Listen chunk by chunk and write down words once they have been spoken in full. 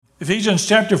Ephesians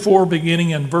chapter 4,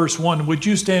 beginning in verse 1. Would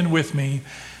you stand with me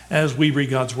as we read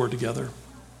God's word together?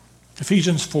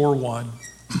 Ephesians 4:1.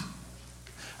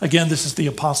 Again, this is the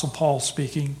Apostle Paul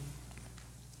speaking.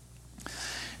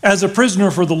 As a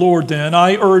prisoner for the Lord, then,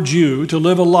 I urge you to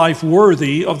live a life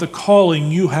worthy of the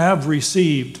calling you have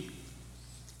received.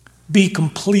 Be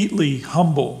completely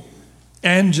humble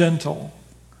and gentle.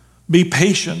 Be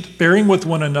patient, bearing with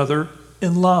one another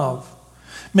in love.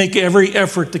 Make every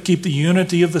effort to keep the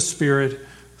unity of the Spirit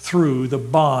through the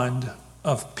bond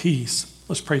of peace.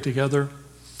 Let's pray together.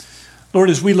 Lord,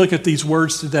 as we look at these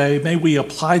words today, may we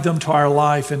apply them to our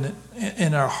life and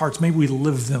in our hearts. May we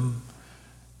live them.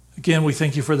 Again, we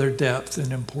thank you for their depth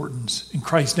and importance. In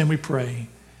Christ's name we pray.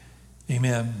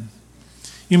 Amen.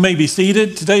 You may be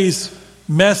seated. Today's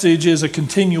message is a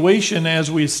continuation as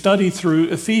we study through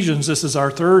Ephesians. This is our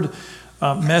third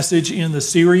message in the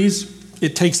series.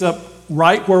 It takes up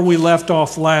right where we left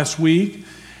off last week.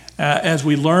 As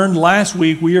we learned last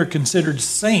week, we are considered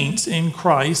saints in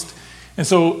Christ. And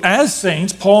so as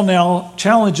saints, Paul now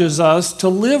challenges us to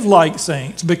live like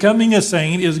saints. Becoming a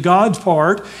saint is God's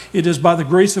part. It is by the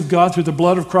grace of God through the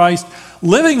blood of Christ.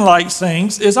 Living like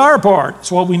saints is our part.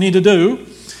 It's what we need to do.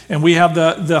 And we have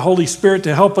the Holy Spirit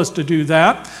to help us to do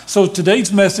that. So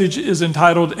today's message is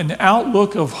entitled An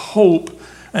Outlook of Hope.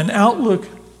 An Outlook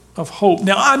of Hope.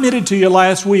 Now, I admitted to you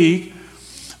last week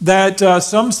that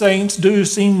some saints do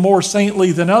seem more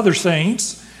saintly than other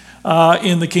saints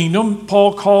in the kingdom.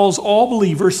 Paul calls all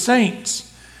believers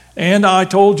saints. And I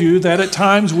told you that at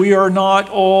times we are not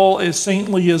all as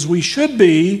saintly as we should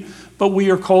be, but we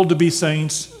are called to be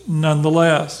saints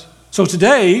nonetheless. So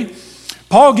today,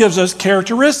 Paul gives us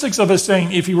characteristics of a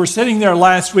saint. If you were sitting there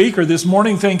last week or this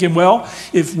morning thinking, well,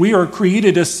 if we are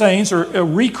created as saints or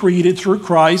recreated through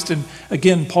Christ, and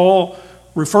again, Paul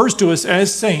refers to us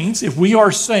as saints. If we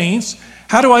are saints,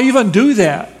 how do I even do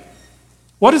that?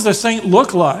 What does a saint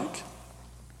look like?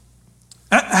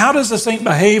 How does a saint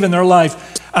behave in their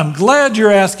life? I'm glad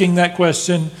you're asking that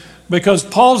question because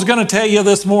Paul's going to tell you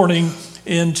this morning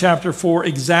in chapter 4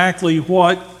 exactly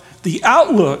what the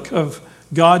outlook of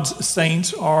God's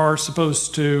saints are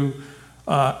supposed to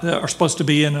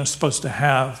be and are supposed to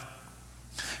have.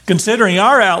 Considering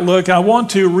our outlook, I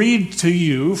want to read to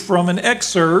you from an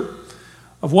excerpt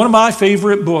of one of my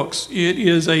favorite books. It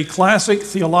is a classic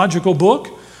theological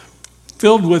book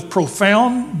filled with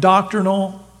profound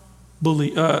doctrinal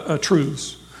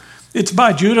truths. It's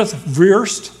by Judith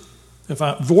Vorst,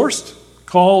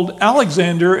 called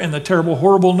Alexander and the Terrible,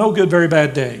 Horrible, No Good, Very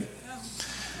Bad Day.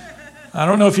 I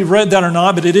don't know if you've read that or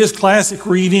not, but it is classic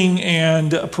reading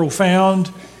and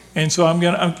profound. And so I'm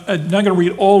not going to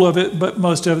read all of it, but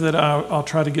most of it I'll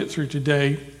try to get through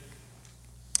today.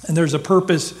 And there's a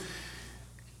purpose.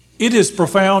 It is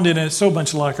profound and it's so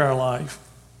much like our life.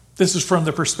 This is from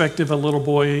the perspective of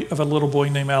a little boy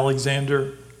named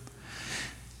Alexander.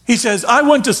 He says, I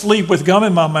went to sleep with gum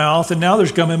in my mouth and now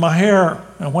there's gum in my hair.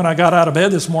 And when I got out of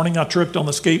bed this morning, I tripped on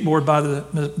the skateboard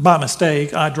by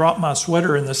mistake. I dropped my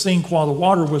sweater in the sink while the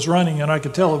water was running and I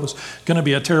could tell it was going to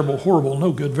be a terrible, horrible,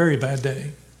 no good, very bad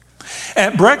day.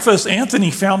 At breakfast,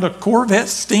 Anthony found a Corvette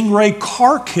Stingray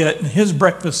car kit in his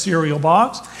breakfast cereal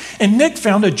box, and Nick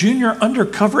found a junior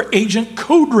undercover agent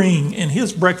code ring in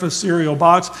his breakfast cereal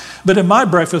box, but in my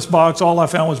breakfast box, all I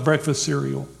found was breakfast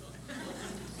cereal.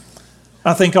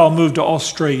 I think I'll move to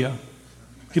Australia.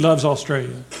 He loves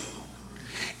Australia.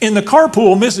 In the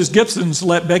carpool, Mrs. Gibson's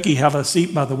let Becky have a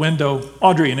seat by the window.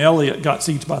 Audrey and Elliot got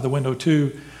seats by the window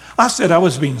too. I said I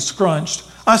was being scrunched.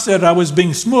 I said I was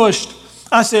being smushed.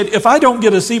 I said, if I don't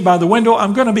get a seat by the window,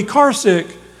 I'm going to be car sick.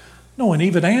 No one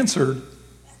even answered.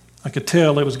 I could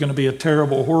tell it was going to be a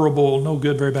terrible, horrible, no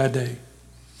good, very bad day.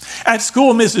 At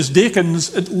school, Mrs.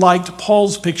 Dickens liked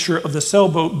Paul's picture of the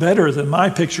sailboat better than my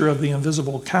picture of the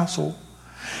invisible castle.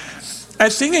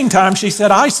 At singing time, she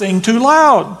said, I sing too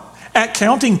loud. At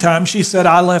counting time, she said,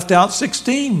 I left out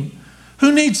 16.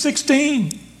 Who needs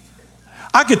 16?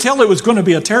 I could tell it was going to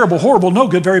be a terrible, horrible, no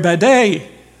good, very bad day.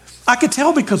 I could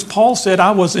tell because Paul said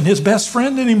I wasn't his best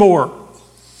friend anymore.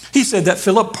 He said that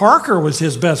Philip Parker was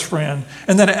his best friend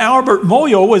and that Albert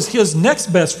Moyo was his next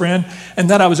best friend and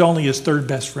that I was only his third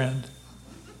best friend.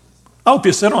 I hope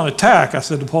you sit on a tack, I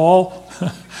said to Paul.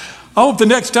 I hope the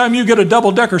next time you get a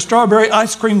double-decker strawberry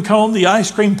ice cream cone, the ice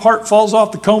cream part falls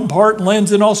off the cone part and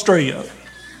lands in Australia.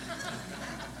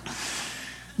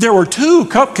 There were 2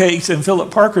 cupcakes in Philip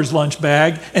Parker's lunch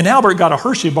bag, and Albert got a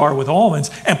Hershey bar with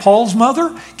almonds, and Paul's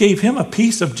mother gave him a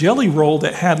piece of jelly roll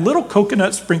that had little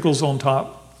coconut sprinkles on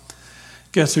top.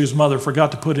 Guess whose mother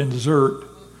forgot to put in dessert?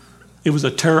 It was a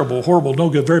terrible, horrible,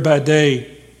 no good, very bad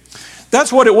day.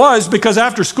 That's what it was because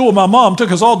after school, my mom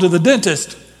took us all to the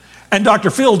dentist. And Dr.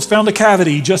 Fields found a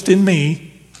cavity just in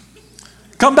me.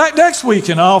 Come back next week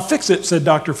and I'll fix it, said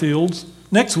Dr. Fields.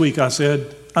 Next week, I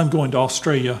said, I'm going to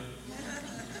Australia.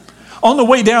 On the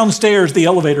way downstairs, the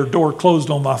elevator door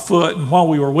closed on my foot, and while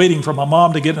we were waiting for my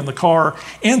mom to get in the car,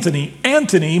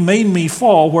 Anthony made me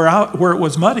fall where it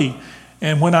was muddy.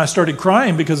 And when I started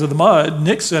crying because of the mud,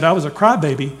 Nick said I was a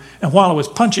crybaby. And while I was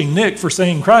punching Nick for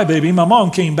saying crybaby, my mom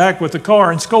came back with the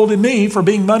car and scolded me for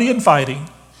being muddy and fighting.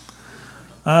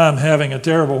 I'm having a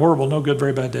terrible, horrible, no good,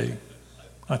 very bad day.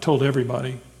 I told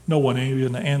everybody. No one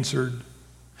even answered.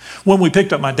 When we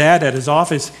picked up my dad at his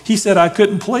office, he said I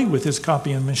couldn't play with his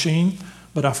copying machine,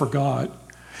 but I forgot.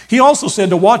 He also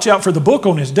said to watch out for the book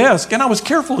on his desk, and I was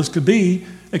careful as could be,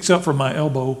 except for my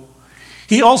elbow.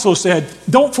 He also said,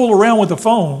 don't fool around with the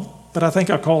phone, but I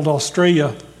think I called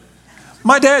Australia.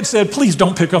 My dad said, please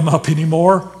don't pick them up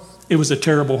anymore. It was a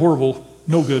terrible, horrible,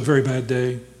 no good, very bad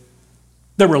day.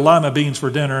 There were lima beans for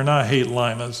dinner, and I hate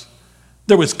limas.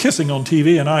 There was kissing on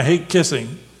TV, and I hate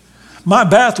kissing. My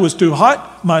bath was too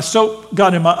hot, my soap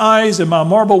got in my eyes, and my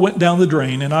marble went down the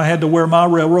drain, and I had to wear my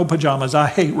railroad pajamas. I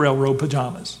hate railroad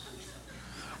pajamas.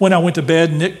 When I went to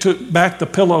bed, Nick took back the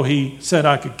pillow he said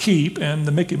I could keep, and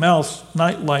the Mickey Mouse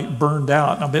nightlight burned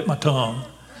out, and I bit my tongue.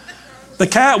 The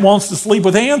cat wants to sleep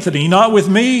with Anthony, not with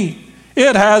me.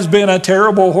 It has been a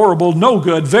terrible, horrible, no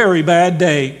good, very bad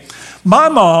day. My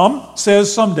mom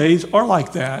says some days are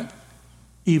like that,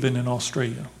 even in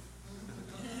Australia.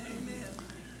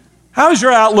 How's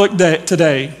your outlook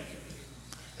today?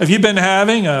 Have you been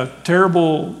having a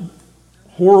terrible,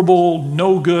 horrible,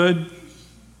 no good,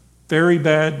 very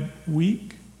bad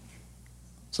week?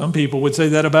 Some people would say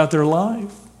that about their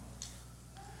life.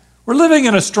 We're living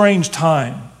in a strange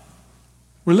time.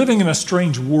 We're living in a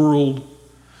strange world.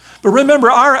 But remember,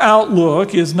 our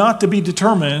outlook is not to be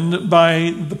determined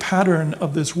by the pattern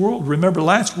of this world. Remember,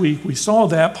 last week we saw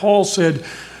that. Paul said,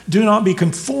 do not be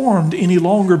conformed any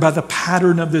longer by the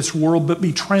pattern of this world, but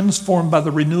be transformed by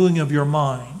the renewing of your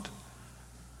mind.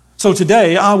 So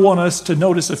today, I want us to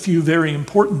notice a few very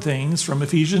important things from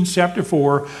Ephesians chapter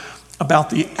 4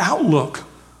 about the outlook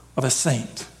of a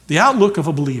saint, the outlook of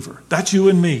a believer. That's you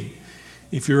and me,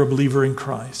 if you're a believer in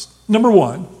Christ. Number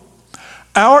one,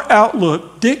 our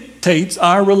outlook dictates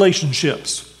our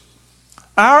relationships.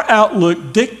 Our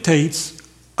outlook dictates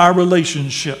our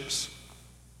relationships.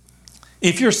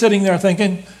 If you're sitting there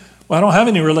thinking, well, I don't have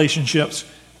any relationships,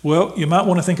 well, you might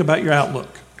want to think about your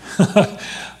outlook.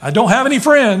 I don't have any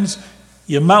friends.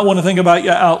 You might want to think about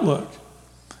your outlook.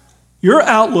 Your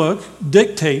outlook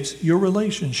dictates your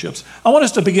relationships. I want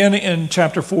us to begin in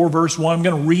chapter 4, verse 1. I'm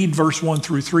going to read verse 1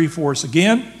 through 3 for us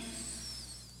again.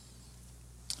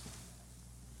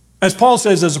 As Paul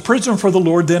says, as a prisoner for the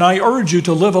Lord, then I urge you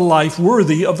to live a life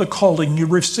worthy of the calling you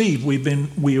received.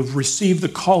 We have received the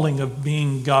calling of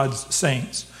being God's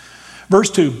saints.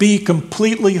 Verse 2, be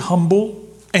completely humble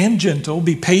and gentle,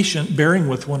 be patient, bearing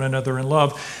with one another in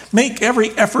love. Make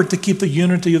every effort to keep the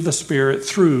unity of the Spirit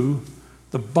through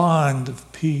the bond of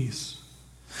peace.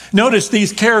 Notice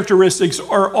these characteristics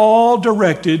are all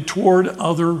directed toward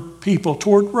other people,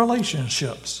 toward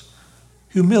relationships.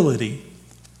 Humility,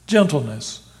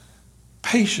 gentleness,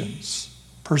 patience,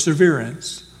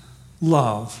 perseverance,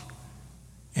 love,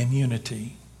 and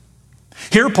unity.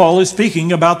 Here Paul is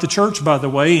speaking about the church, by the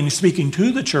way, and he's speaking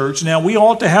to the church. Now, we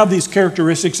ought to have these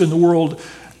characteristics in the world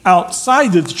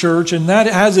outside of the church, and that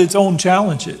has its own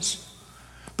challenges.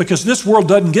 Because this world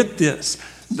doesn't get this.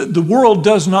 The world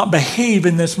does not behave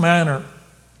in this manner.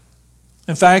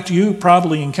 In fact, you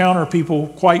probably encounter people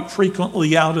quite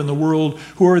frequently out in the world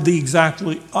who are the exact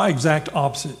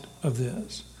opposite of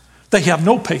this. They have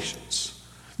no patience,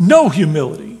 no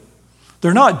humility.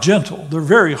 They're not gentle. They're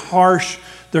very harsh.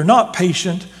 They're not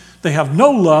patient. They have no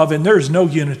love, and there's no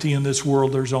unity in this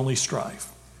world. There's only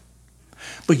strife.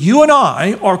 But you and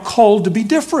I are called to be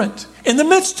different in the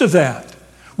midst of that.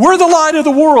 We're the light of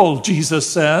the world, Jesus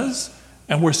says,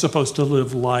 and we're supposed to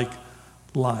live like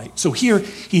light. So here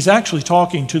he's actually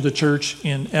talking to the church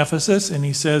in Ephesus, and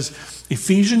he says,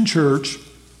 Ephesian church,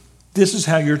 this is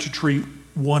how you're to treat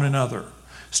one another.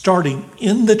 Starting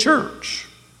in the church,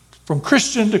 from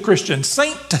Christian to Christian,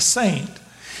 saint to saint.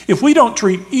 If we don't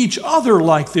treat each other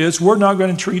like this, we're not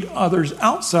going to treat others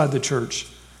outside the church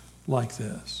like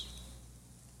this.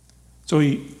 So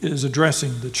he is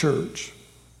addressing the church.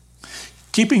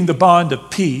 Keeping the bond of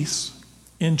peace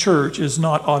in church is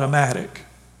not automatic.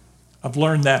 I've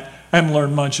learned that. I haven't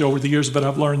learned much over the years, but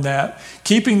I've learned that.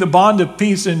 Keeping the bond of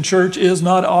peace in church is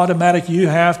not automatic. You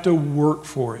have to work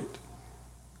for it.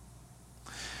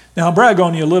 Now, I'll brag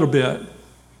on you a little bit.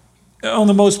 On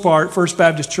the most part, First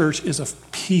Baptist Church is a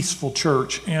peaceful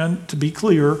church. And to be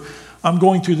clear, I'm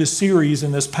going through this series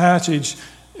and this passage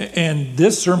and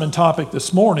this sermon topic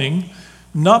this morning,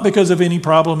 not because of any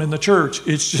problem in the church.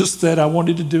 It's just that I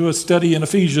wanted to do a study in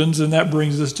Ephesians, and that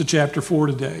brings us to chapter 4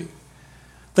 today.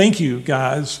 Thank you,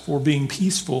 guys, for being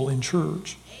peaceful in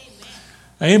church.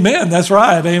 Amen. That's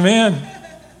right. Amen.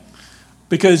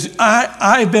 Because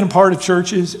I've been a part of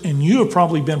churches, and you have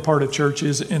probably been part of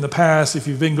churches in the past, if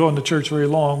you've been going to church very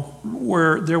long,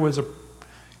 where there was a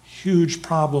huge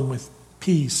problem with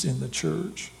peace in the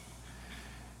church.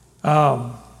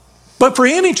 But for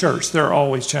any church, there are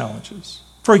always challenges.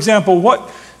 For example, what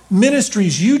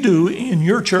ministries you do in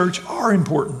your church are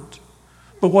important,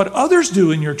 but what others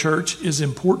do in your church is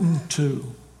important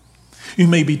too. You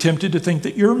may be tempted to think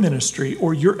that your ministry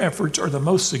or your efforts are the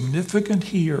most significant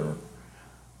here,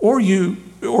 or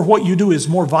what you do is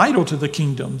more vital to the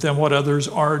kingdom than what others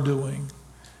are doing.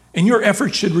 And your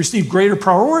efforts should receive greater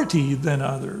priority than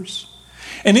others.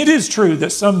 And it is true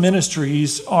that some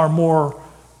ministries are more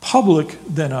public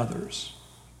than others.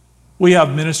 We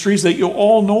have ministries that you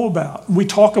all know about. We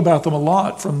talk about them a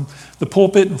lot from the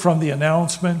pulpit and from the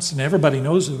announcements, and everybody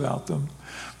knows about them.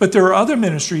 But there are other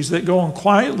ministries that go on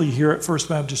quietly here at First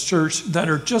Baptist Church that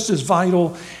are just as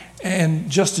vital and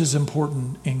just as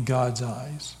important in God's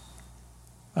eyes.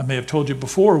 I may have told you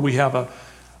before, we have a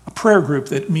prayer group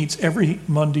that meets every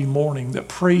Monday morning that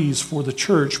prays for the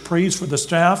church, prays for the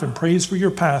staff, and prays for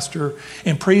your pastor,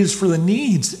 and prays for the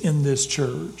needs in this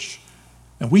church.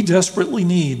 And we desperately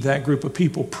need that group of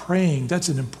people praying. That's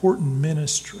an important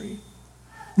ministry.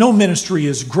 No ministry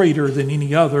is greater than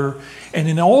any other, and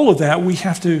in all of that, we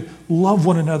have to love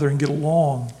one another and get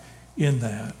along in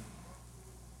that.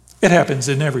 It happens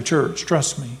in every church,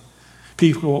 trust me.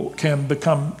 People can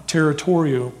become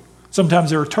territorial. Sometimes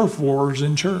there are turf wars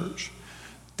in church.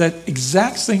 That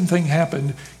exact same thing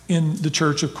happened in the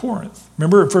church of Corinth.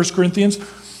 Remember in 1 Corinthians?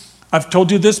 I've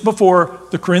told you this before,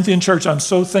 the Corinthian church, I'm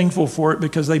so thankful for it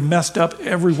because they messed up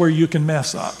everywhere you can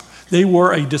mess up. They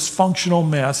were a dysfunctional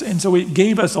mess, and so it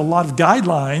gave us a lot of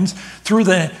guidelines through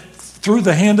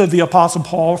the hand of the Apostle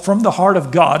Paul from the heart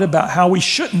of God about how we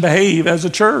shouldn't behave as a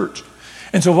church.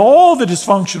 And so of all the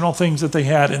dysfunctional things that they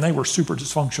had, and they were super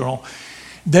dysfunctional,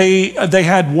 they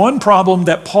had one problem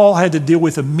that Paul had to deal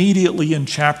with immediately in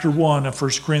chapter 1 of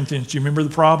 1 Corinthians. Do you remember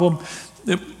the problem?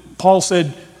 Paul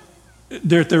said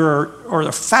there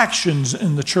are factions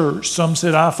in the church. Some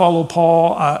said, I follow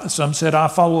Paul. Some said, I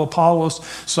follow Apollos.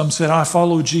 Some said, I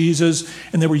follow Jesus.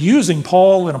 And they were using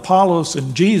Paul and Apollos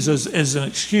and Jesus as an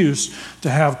excuse to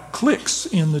have cliques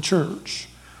in the church.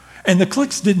 And the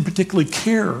cliques didn't particularly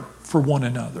care for one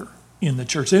another in the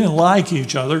church. They didn't like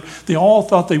each other. They all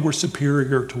thought they were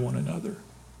superior to one another.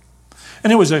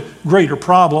 And it was a greater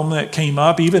problem that came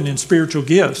up even in spiritual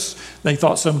gifts. They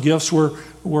thought some gifts were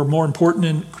more important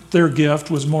and their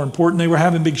gift was more important. They were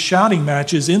having big shouting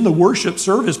matches in the worship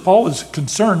service. Paul was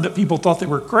concerned that people thought they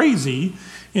were crazy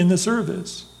in the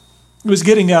service. It was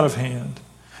getting out of hand.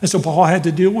 And so Paul had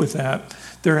to deal with that.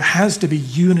 There has to be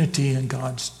unity in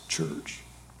God's church.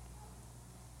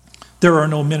 There are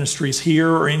no ministries here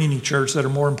or in any church that are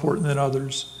more important than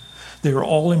others. They are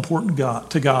all important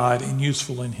to God and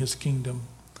useful in his kingdom.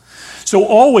 So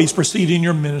always proceed in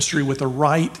your ministry with a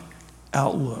right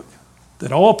outlook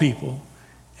that all people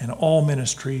and all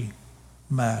ministry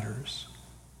matters.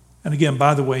 And again,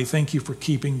 by the way, thank you for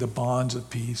keeping the bonds of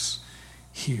peace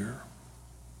here.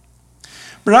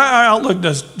 But our outlook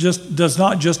does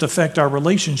not just affect our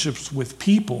relationships with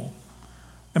people.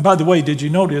 And by the way, did you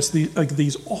notice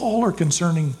these all are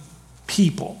concerning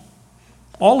people?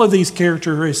 All of these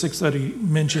characteristics that he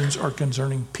mentions are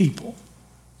concerning people.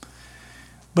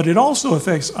 But it also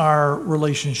affects our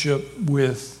relationship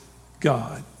with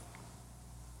God.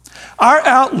 Our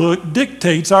outlook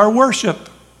dictates our worship.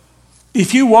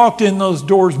 If you walked in those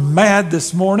doors mad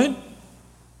this morning,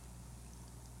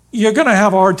 you're going to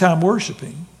have a hard time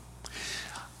worshiping.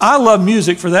 I love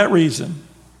music for that reason.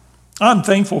 I'm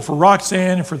thankful for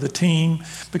Roxanne and for the team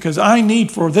because I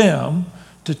need for them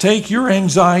to take your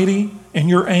anxiety and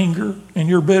your anger and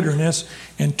your bitterness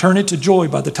and turn it to joy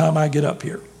by the time I get up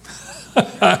here.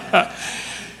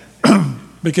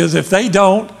 Because if they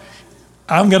don't,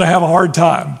 I'm going to have a hard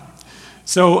time.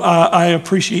 So I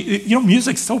appreciate,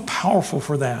 music's so powerful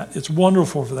for that. It's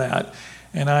wonderful for that.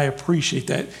 And I appreciate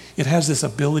that. It has this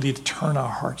ability to turn our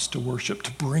hearts to worship,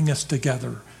 to bring us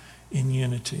together in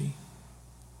unity.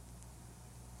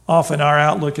 Often our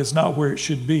outlook is not where it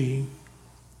should be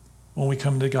when we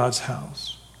come to God's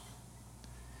house.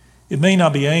 It may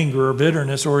not be anger or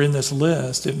bitterness or in this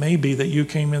list. It may be that you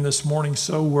came in this morning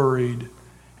so worried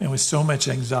and with so much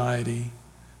anxiety,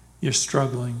 you're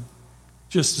struggling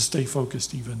just to stay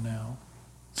focused even now.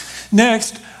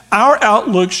 Next, our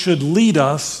outlook should lead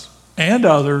us and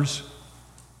others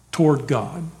toward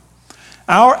God.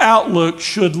 Our outlook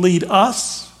should lead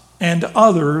us and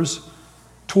others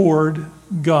toward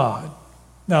God.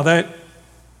 Now that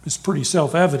is pretty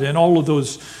self-evident. All of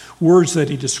those words that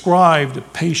he described,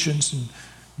 patience and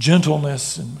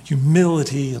gentleness and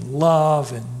humility and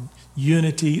love and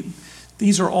unity,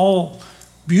 these are all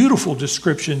beautiful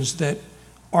descriptions that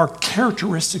are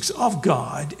characteristics of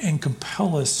God and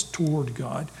compel us toward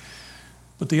God.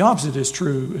 But the opposite is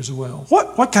true as well.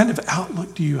 What kind of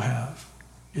outlook do you have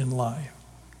in life?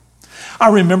 I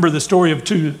remember the story of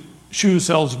two shoe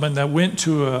salesmen that went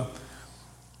to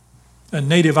a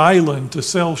native island to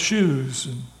sell shoes.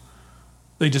 And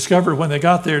they discovered when they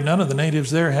got there, none of the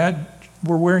natives there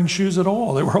were wearing shoes at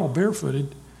all. They were all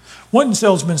barefooted. One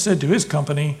salesman said to his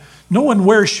company, "No one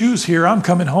wears shoes here, I'm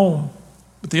coming home."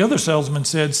 But the other salesman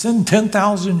said, "Send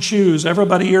 10,000 shoes.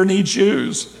 Everybody here needs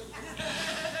shoes."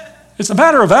 It's a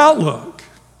matter of outlook.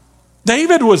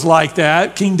 David was like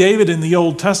that, King David in the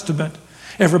Old Testament.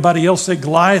 Everybody else said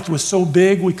Goliath was so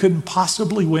big we couldn't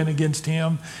possibly win against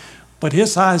him. But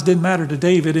his size didn't matter to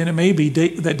David, and it may be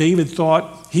that David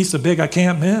thought, he's so big I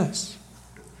can't miss.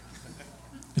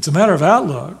 It's a matter of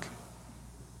outlook.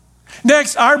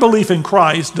 Next, our belief in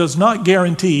Christ does not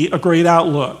guarantee a great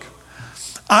outlook.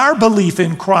 Our belief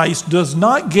in Christ does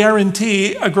not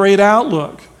guarantee a great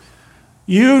outlook.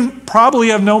 You probably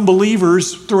have known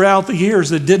believers throughout the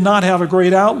years that did not have a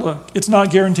great outlook. It's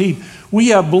not guaranteed. We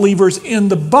have believers in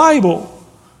the Bible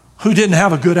who didn't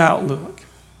have a good outlook.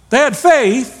 They had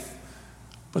faith,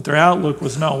 but their outlook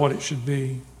was not what it should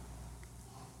be.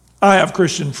 I have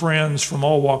Christian friends from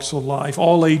all walks of life,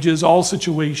 all ages, all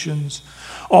situations,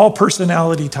 all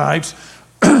personality types.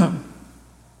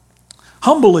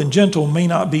 Humble and gentle may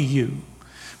not be you.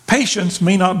 Patience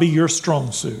may not be your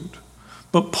strong suit.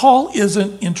 But Paul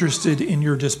isn't interested in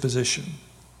your disposition.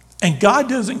 And God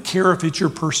doesn't care if it's your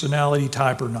personality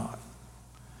type or not.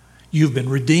 You've been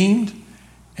redeemed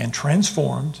and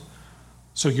transformed,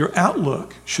 so your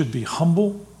outlook should be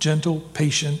humble, gentle,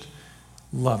 patient,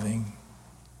 loving,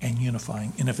 and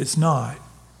unifying. And if it's not,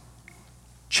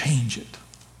 change it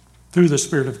through the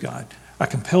Spirit of God. I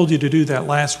compelled you to do that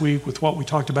last week with what we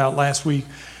talked about last week.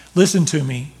 Listen to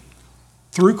me.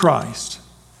 Through Christ,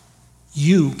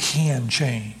 you can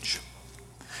change.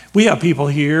 We have people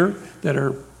here that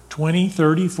are 20,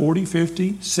 30, 40,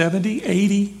 50, 70,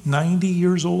 80, 90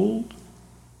 years old.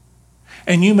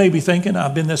 And you may be thinking,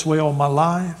 I've been this way all my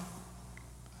life.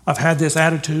 I've had this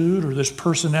attitude or this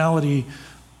personality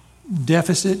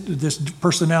deficit, this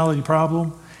personality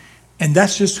problem. And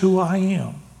that's just who I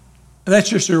am. That's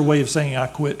just their way of saying I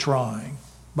quit trying,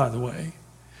 by the way.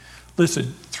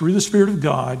 Listen, through the Spirit of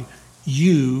God,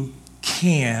 you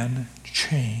can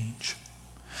change.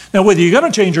 Now, whether you're going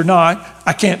to change or not,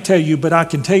 I can't tell you, but I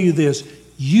can tell you this.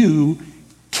 You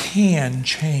can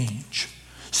change.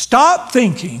 Stop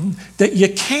thinking that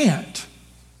you can't,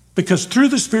 because through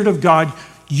the Spirit of God,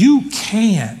 you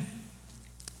can.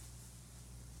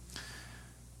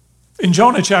 In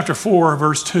Jonah chapter 4,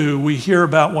 verse 2, we hear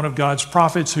about one of God's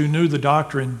prophets who knew the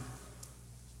doctrine.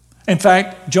 In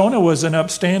fact, Jonah was an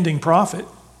upstanding prophet.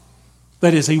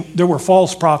 That is, there were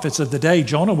false prophets of the day.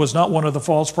 Jonah was not one of the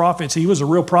false prophets. He was a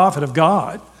real prophet of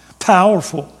God,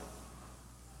 powerful,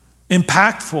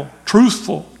 impactful,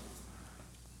 truthful.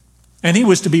 And he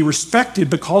was to be respected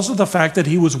because of the fact that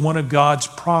he was one of God's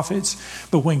prophets.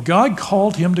 But when God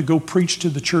called him to go preach to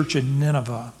the church in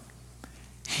Nineveh,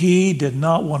 he did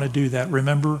not want to do that.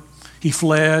 Remember, he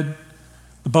fled.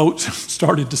 The boat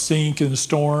started to sink in the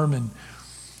storm. And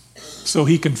so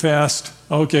he confessed,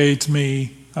 okay, it's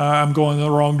me. I'm going in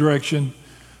the wrong direction.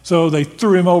 So they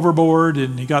threw him overboard,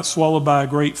 and he got swallowed by a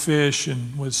great fish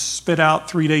and was spit out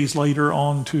 3 days later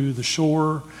onto the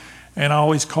shore. And I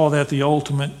always call that the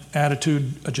ultimate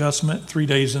attitude adjustment. 3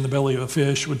 days in the belly of a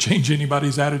fish would change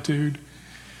anybody's attitude.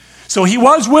 So he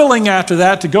was willing after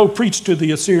that to go preach to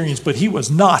the Assyrians, but he was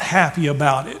not happy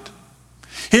about it.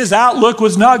 His outlook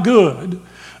was not good.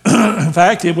 In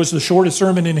fact, it was the shortest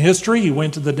sermon in history. He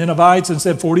went to the Ninevites and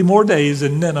said 40 more days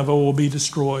and Nineveh will be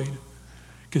destroyed,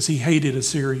 because he hated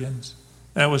Assyrians.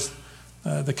 That was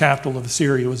the capital of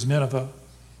Assyria was Nineveh.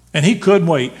 And he couldn't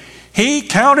wait. He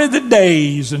counted the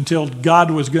days until God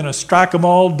was going to strike them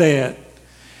all dead.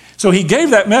 So he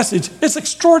gave that message. It's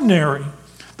extraordinary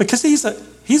because he's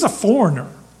a foreigner.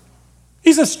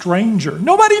 He's a stranger.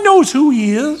 Nobody knows who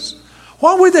he is.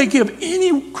 Why would they give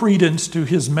any credence to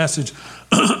his message?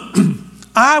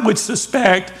 I would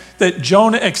suspect that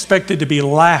Jonah expected to be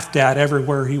laughed at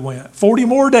everywhere he went. 40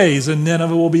 more days and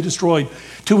Nineveh will be destroyed.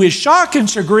 To his shock and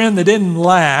chagrin, they didn't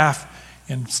laugh.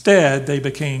 Instead, they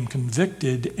became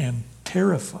convicted and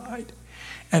terrified,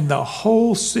 and the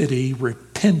whole city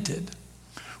repented.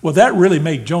 Well, that really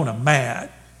made Jonah mad.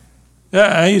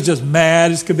 He's just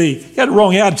mad as could be. He had the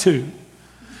wrong attitude.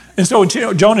 And so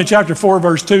in Jonah chapter 4,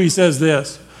 verse 2, he says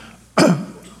this.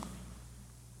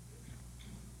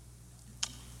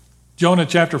 Jonah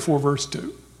chapter 4, verse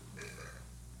 2.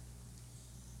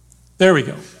 There we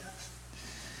go.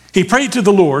 He prayed to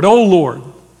the Lord, "O Lord,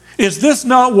 is this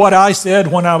not what I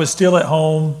said when I was still at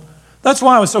home? That's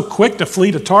why I was so quick to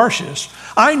flee to Tarshish.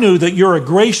 I knew that you're a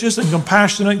gracious and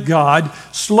compassionate God,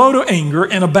 slow to anger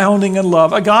and abounding in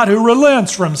love, a God who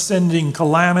relents from sending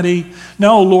calamity.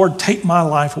 Now, Lord, take my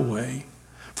life away,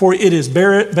 for it is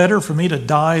better for me to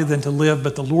die than to live."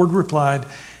 But the Lord replied,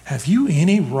 "Have you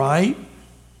any right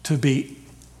to be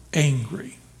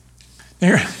angry?"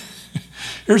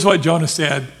 Here's what Jonah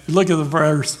said. Look at the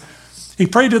verse. He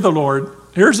prayed to the Lord.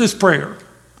 Here's his prayer.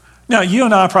 Now, you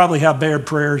and I probably have bad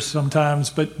prayers sometimes,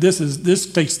 but this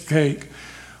takes the cake.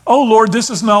 "Oh Lord, is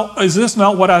this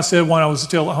not what I said when I was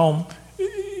still at home?"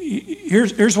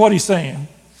 Here's what he's saying.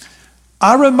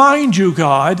 "I remind you,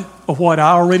 God, of what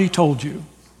I already told you.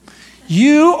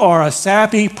 You are a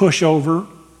sappy pushover,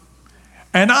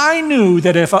 and I knew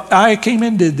that if I came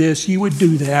and did this, you would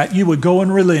do that. You would go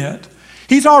and relent."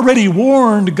 He's already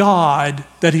warned God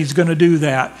that he's going to do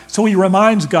that. So he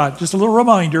reminds God, just a little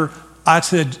reminder, I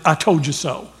told you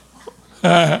so.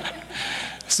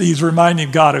 See, he's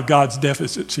reminding God of God's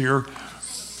deficits here.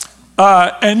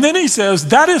 And then he says,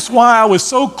 "That is why I was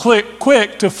so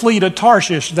quick to flee to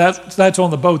Tarshish." That's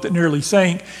on the boat that nearly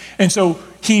sank. And so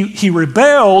he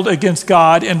rebelled against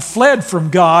God and fled from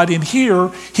God. And here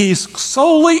he's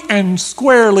solely and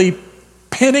squarely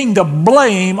pinning the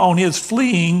blame on his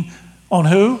fleeing on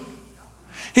who?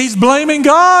 He's blaming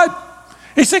God.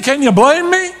 He said, "Can you blame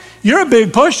me? You're a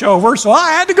big pushover, so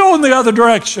I had to go in the other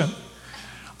direction."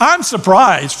 I'm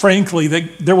surprised, frankly,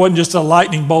 that there wasn't just a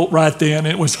lightning bolt right then.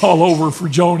 It was all over for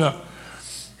Jonah.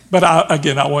 But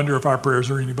I wonder if our prayers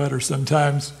are any better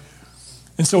sometimes.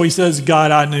 And so he says,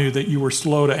 "God, I knew that you were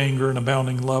slow to anger and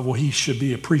abounding in love." Well, he should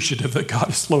be appreciative that God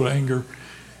is slow to anger.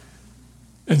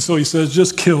 And so he says,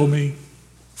 "Just kill me,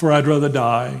 for I'd rather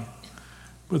die."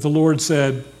 But the Lord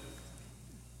said,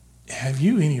 "Have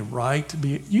you any right to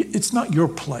be? It's not your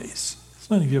place. It's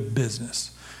none of your business.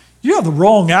 You have the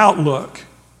wrong outlook,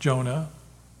 Jonah."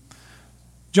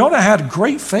 Jonah had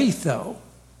great faith, though.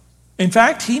 In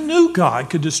fact, he knew God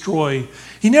could destroy.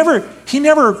 He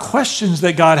never questions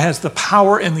that God has the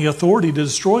power and the authority to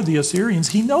destroy the Assyrians.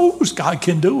 He knows God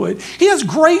can do it. He has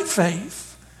great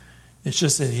faith. It's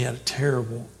just that he had a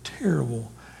terrible,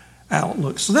 terrible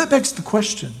outlook. So that begs the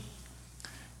question,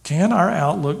 can our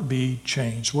outlook be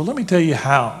changed? Well, let me tell you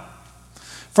how.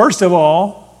 First of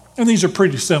all, and these are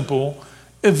pretty simple,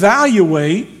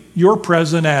 evaluate your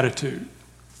present attitude.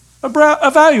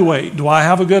 Evaluate. Do I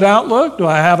have a good outlook? Do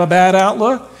I have a bad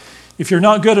outlook? If you're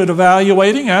not good at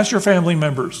evaluating, ask your family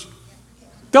members.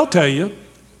 They'll tell you.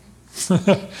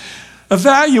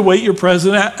 Evaluate your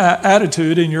present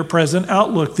attitude and your present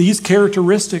outlook. These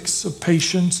characteristics of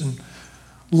patience and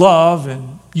love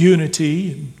and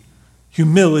unity and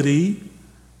humility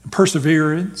and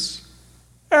perseverance,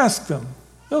 ask them.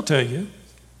 They'll tell you.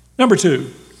 Number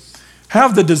 2,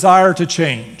 have the desire to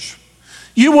change.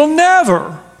 You will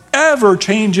never, ever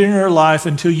change in your life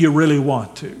until you really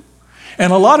want to.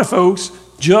 And a lot of folks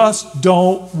just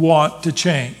don't want to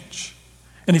change.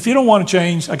 And if you don't want to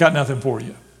change, I got nothing for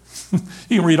you.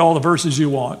 You can read all the verses you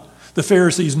want. The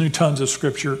Pharisees knew tons of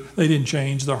scripture. They didn't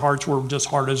change. Their hearts were just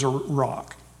hard as a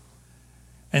rock.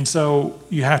 And so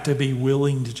you have to be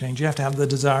willing to change. You have to have the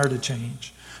desire to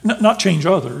change. Not change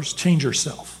others, change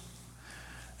yourself.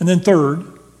 And then third,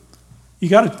 you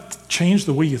got to change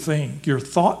the way you think, your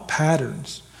thought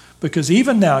patterns. Because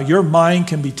even now, your mind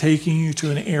can be taking you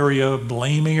to an area of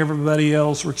blaming everybody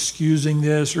else or excusing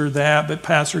this or that. But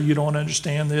Pastor, you don't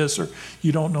understand this, or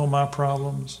you don't know my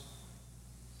problems.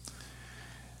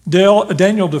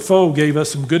 Daniel Defoe gave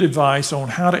us some good advice on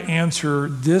how to answer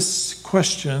this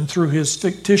question through his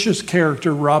fictitious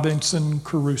character, Robinson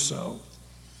Crusoe.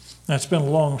 That's been a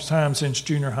long time since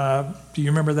junior high. Do you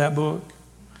remember that book?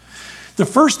 The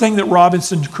first thing that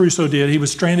Robinson Crusoe did, he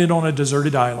was stranded on a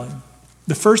deserted island.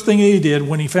 The first thing he did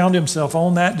when he found himself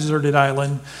on that deserted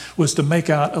island was to make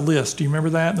out a list. Do you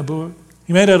remember that in the book?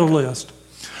 He made out a list.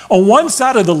 On one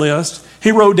side of the list,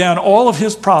 he wrote down all of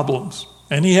his problems.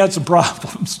 And he had some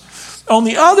problems. On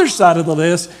the other side of the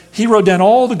list, he wrote down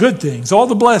all the good things, all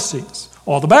the blessings,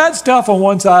 all the bad stuff on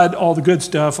one side, all the good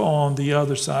stuff on the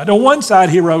other side. On one side,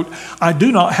 he wrote, "I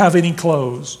do not have any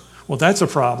clothes." Well, that's a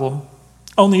problem.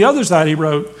 On the other side, he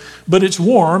wrote, but it's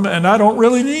warm and I don't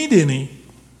really need any.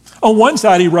 On one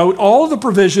side, he wrote, all the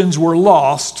provisions were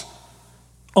lost.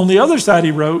 On the other side,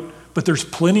 he wrote, but there's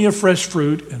plenty of fresh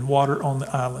fruit and water on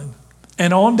the island.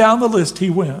 And on down the list he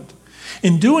went.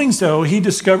 In doing so, he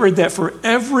discovered that for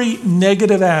every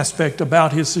negative aspect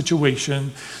about his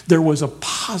situation, there was a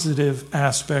positive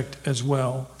aspect as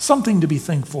well, something to be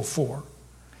thankful for.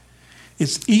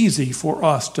 It's easy for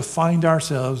us to find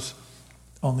ourselves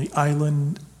on the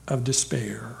island of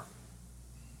despair.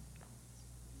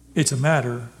 It's a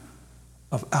matter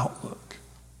of outlook,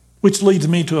 which leads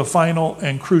me to a final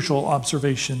and crucial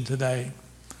observation today.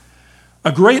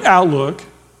 A great outlook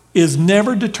is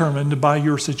never determined by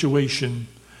your situation.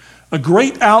 A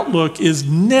great outlook is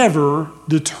never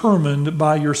determined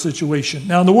by your situation.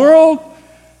 Now, in the world,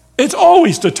 it's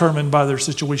always determined by their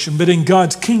situation, but in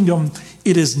God's kingdom,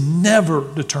 it is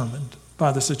never determined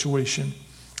by the situation.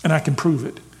 And I can prove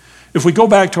it. If we go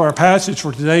back to our passage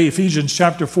for today, Ephesians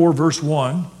chapter 4, verse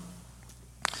 1,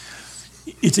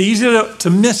 it's easy to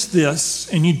miss this,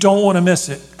 and you don't want to miss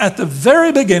it. At the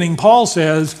very beginning, Paul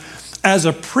says, as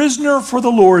a prisoner for the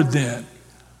Lord then,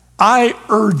 I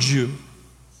urge you.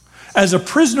 As a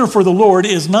prisoner for the Lord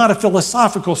is not a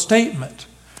philosophical statement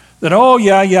that, oh,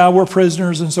 yeah, we're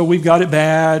prisoners and so we've got it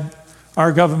bad.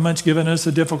 Our government's giving us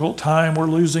a difficult time. We're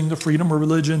losing the freedom of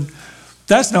religion.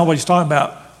 That's not what he's talking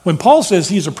about. When Paul says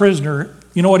he's a prisoner,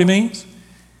 you know what he means?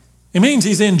 It means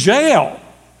he's in jail.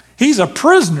 He's a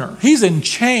prisoner. He's in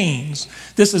chains.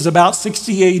 This is about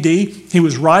 60 AD. He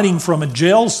was writing from a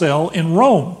jail cell in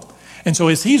Rome. And so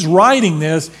as he's writing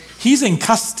this, he's in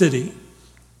custody.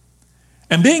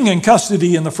 And being in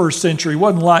custody in the first century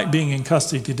wasn't like being in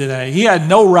custody today. He had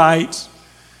no rights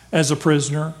as a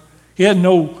prisoner. He had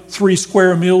no 3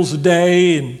 square meals a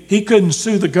day, and he couldn't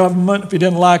sue the government if he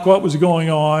didn't like what was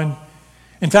going on.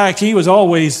 In fact, he was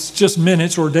always just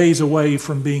minutes or days away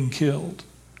from being killed.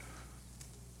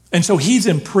 And so he's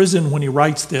in prison when he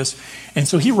writes this. And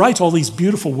so he writes all these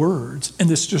beautiful words and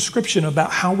this description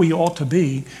about how we ought to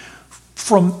be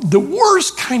from the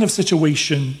worst kind of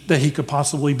situation that he could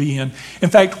possibly be in. In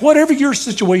fact, whatever your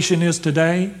situation is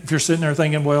today, if you're sitting there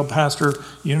thinking, well, Pastor,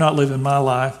 you're not living my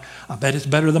life, I bet it's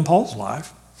better than Paul's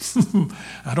life.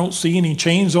 I don't see any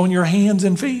chains on your hands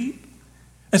and feet.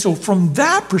 And so from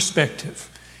that perspective,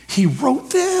 he wrote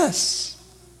this.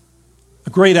 A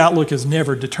great outlook is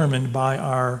never determined by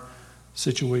our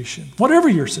situation. Whatever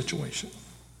your situation,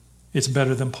 it's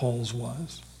better than Paul's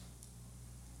was.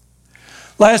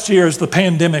 Last year, as the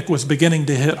pandemic was beginning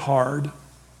to hit hard,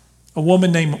 a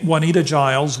woman named Juanita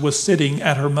Giles was sitting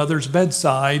at her mother's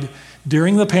bedside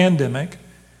during the pandemic,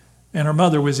 and her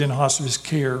mother was in hospice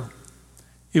care.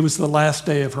 It was the last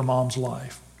day of her mom's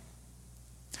life.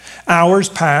 Hours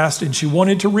passed, and she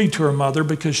wanted to read to her mother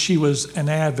because she was an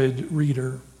avid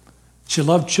reader. She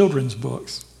loved children's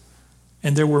books,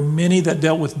 and there were many that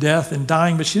dealt with death and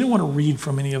dying, but she didn't want to read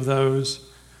from any of those.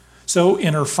 So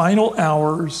in her final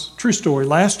hours, true story,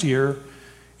 last year,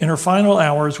 in her final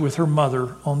hours with her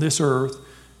mother on this earth,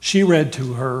 she read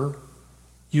to her,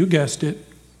 you guessed it,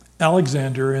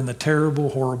 Alexander and the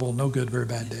Terrible, Horrible, No Good, Very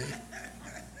Bad Day.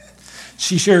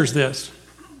 She shares this.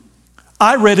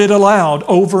 I read it aloud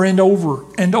over and over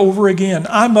and over again.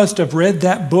 I must have read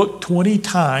that book 20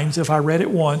 times if I read it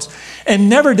once, and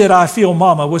never did I feel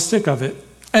Mama was sick of it.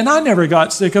 And I never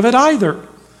got sick of it either.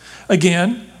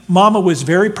 Again, Mama was a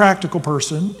very practical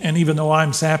person, and even though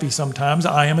I'm sappy sometimes,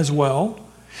 I am as well.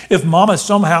 If Mama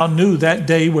somehow knew that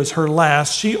day was her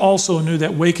last, she also knew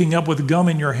that waking up with gum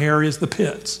in your hair is the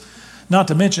pits, not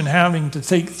to mention having to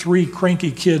take 3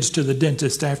 cranky kids to the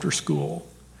dentist after school.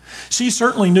 She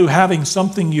certainly knew having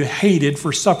something you hated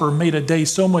for supper made a day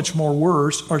so much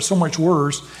worse,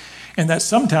 and that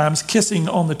sometimes kissing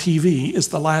on the TV is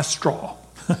the last straw.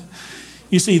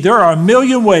 You see, there are a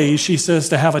million ways, she says,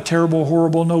 to have a terrible,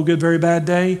 horrible, no good, very bad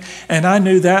day. And I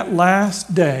knew that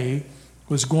last day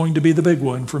was going to be the big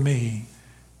one for me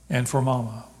and for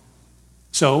Mama.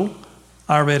 So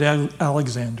I read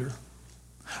Alexander.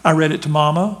 I read it to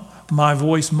Mama, my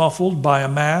voice muffled by a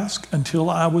mask until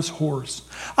I was hoarse.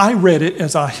 I read it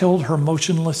as I held her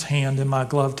motionless hand in my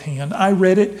gloved hand. I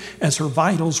read it as her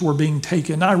vitals were being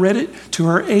taken. I read it to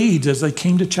her aides as they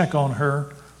came to check on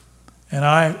her. And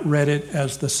I read it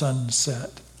as the sun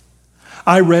set.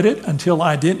 I read it until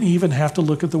I didn't even have to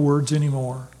look at the words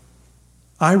anymore.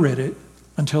 I read it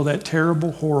until that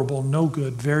terrible, horrible, no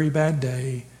good, very bad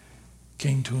day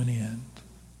came to an end.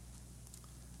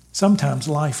 Sometimes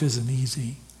life isn't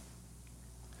easy.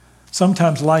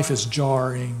 Sometimes life is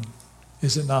jarring,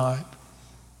 is it not?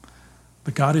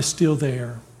 But God is still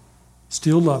there,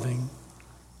 still loving,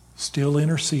 still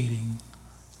interceding,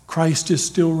 Christ is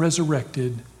still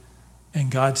resurrected, and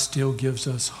God still gives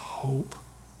us hope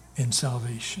in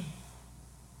salvation.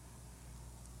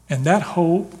 And that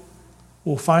hope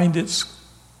will find its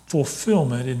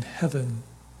fulfillment in heaven,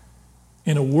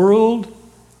 in a world,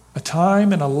 a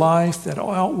time, and a life that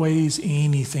outweighs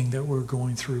anything that we're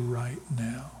going through right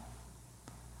now.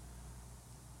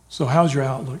 So how's your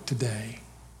outlook today?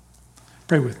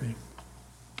 Pray with me.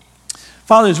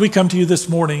 Father, as we come to you this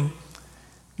morning,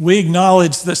 we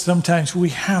acknowledge that sometimes we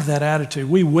have that attitude.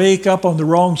 We wake up on the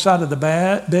wrong side of the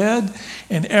bed,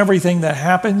 and everything that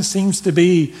happens seems to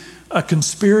be a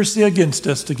conspiracy against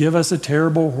us to give us a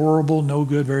terrible, horrible, no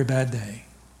good, very bad day.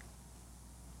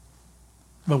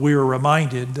 But we are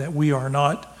reminded that we are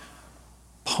not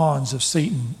pawns of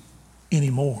Satan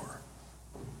anymore.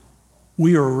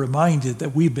 We are reminded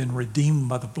that we've been redeemed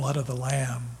by the blood of the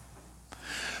Lamb.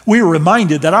 We are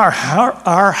reminded that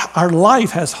our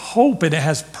life has hope and it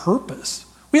has purpose.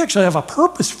 We actually have a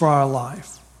purpose for our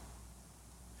life.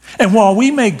 And while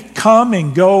we may come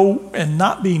and go and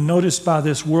not be noticed by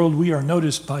this world, we are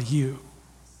noticed by you,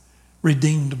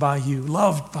 redeemed by you,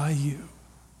 loved by you.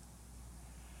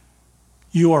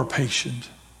 You are patient,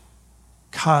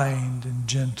 kind, and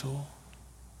gentle.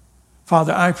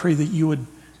 Father, I pray that you would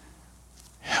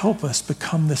help us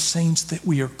become the saints that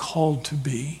we are called to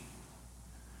be.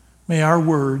 May our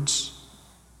words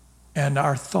and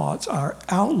our thoughts, our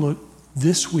outlook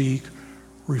this week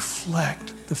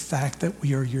reflect the fact that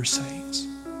we are your saints.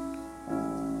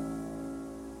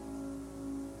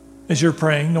 As you're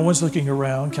praying, no one's looking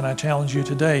around. Can I challenge you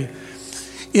today?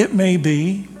 It may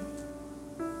be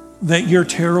that you're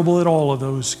terrible at all of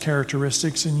those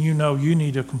characteristics and you know you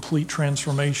need a complete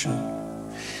transformation.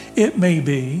 It may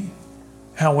be,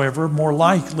 however, more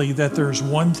likely that there's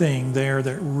one thing there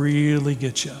that really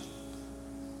gets you.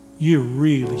 You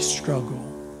really struggle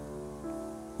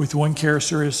with one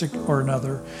characteristic or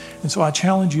another. And so I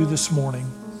challenge you this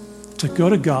morning to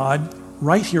go to God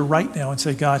right here, right now, and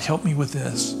say, God, help me with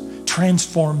this.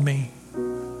 Transform me.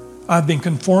 I've been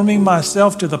conforming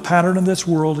myself to the pattern of this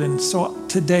world, and so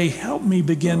today help me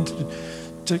begin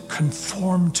to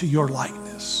conform to your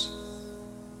likeness.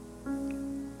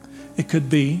 It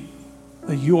could be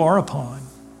that you are a pawn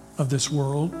of this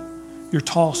world. You're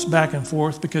tossed back and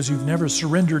forth because you've never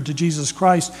surrendered to Jesus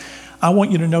Christ. I want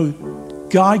you to know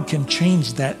God can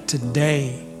change that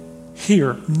today,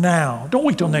 here, now. Don't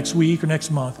wait till next week or next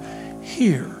month.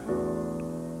 Here.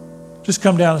 Just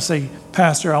come down and say,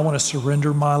 Pastor, I want to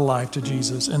surrender my life to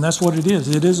Jesus. And that's what it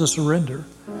is. It is a surrender.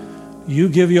 You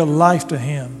give your life to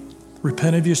him.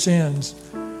 Repent of your sins.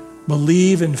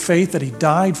 Believe in faith that he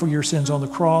died for your sins on the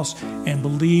cross, and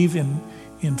believe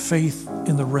in faith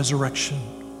in the resurrection.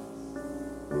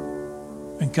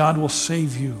 And God will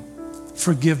save you,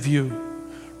 forgive you,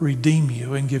 redeem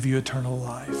you, and give you eternal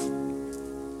life.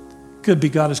 Could be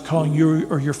God is calling you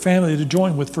or your family to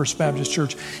join with First Baptist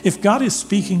Church. If God is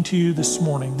speaking to you this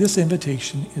morning, this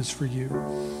invitation is for you.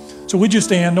 So would you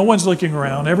stand? No one's looking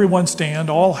around. Everyone stand.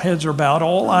 All heads are bowed.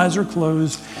 All eyes are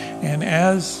closed. And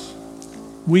as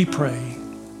we pray,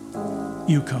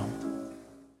 you come.